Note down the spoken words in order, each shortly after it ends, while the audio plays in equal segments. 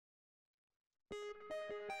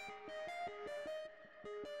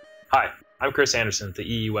Hi, I'm Chris Anderson at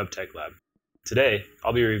the EEWeb Tech Lab. Today,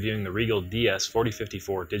 I'll be reviewing the RIGOL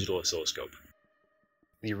DS-4054 digital oscilloscope.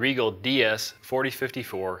 The RIGOL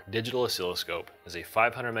DS-4054 digital oscilloscope is a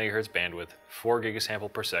 500 MHz bandwidth, 4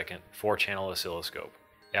 gigasample per second, 4-channel oscilloscope.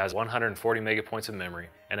 It has 140 megapoints of memory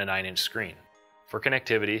and a 9-inch screen. For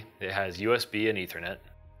connectivity, it has USB and Ethernet.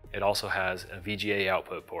 It also has a VGA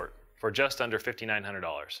output port for just under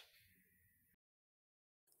 $5,900.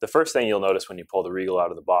 The first thing you'll notice when you pull the RIGOL out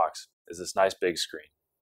of the box is this nice big screen.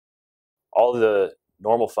 All of the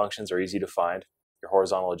normal functions are easy to find. Your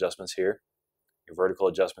horizontal adjustments here, your vertical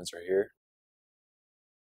adjustments are here.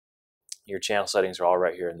 Your channel settings are all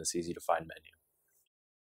right here in this easy to find menu.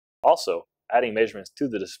 Also, adding measurements to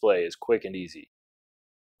the display is quick and easy.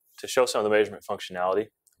 To show some of the measurement functionality,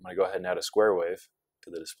 I'm going to go ahead and add a square wave to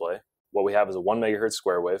the display. What we have is a 1 megahertz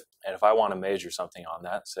square wave, and if I want to measure something on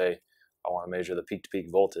that, say I want to measure the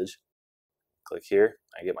peak-to-peak voltage, click here,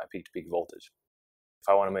 I get my peak-to-peak voltage. If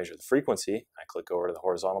I want to measure the frequency, I click over to the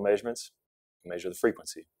horizontal measurements and measure the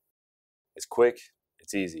frequency. It's quick,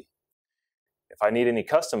 it's easy. If I need any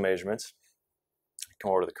custom measurements, I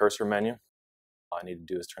come over to the cursor menu. All I need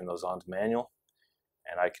to do is turn those on to manual,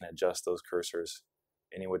 and I can adjust those cursors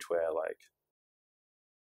any which way I like.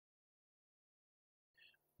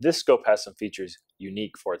 This scope has some features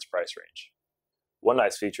unique for its price range. One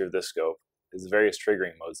nice feature of this scope is the various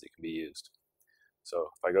triggering modes that can be used. So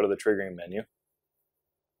if I go to the triggering menu,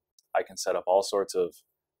 I can set up all sorts of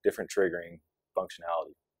different triggering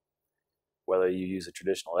functionality. Whether you use a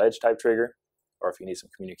traditional edge type trigger, or if you need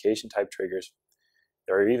some communication type triggers,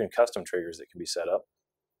 there are even custom triggers that can be set up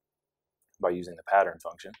by using the pattern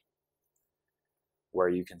function, where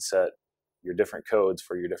you can set your different codes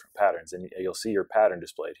for your different patterns, and you'll see your pattern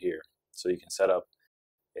displayed here. So you can set up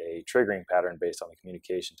a triggering pattern based on the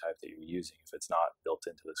communication type that you're using if it's not built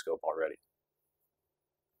into the scope already.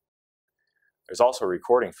 There's also a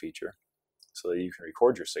recording feature so that you can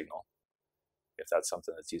record your signal if that's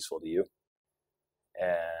something that's useful to you.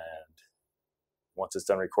 And once it's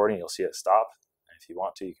done recording, you'll see it stop. And if you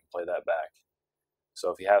want to, you can play that back.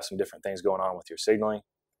 So if you have some different things going on with your signaling,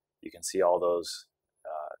 you can see all those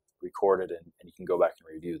recorded, and you can go back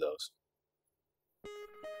and review those.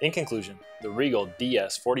 In conclusion, the RIGOL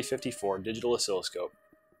DS-4054 digital oscilloscope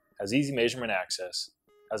has easy measurement access,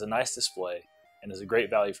 has a nice display, and is a great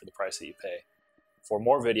value for the price that you pay. For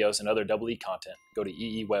more videos and other EE content, go to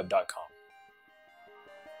eeweb.com.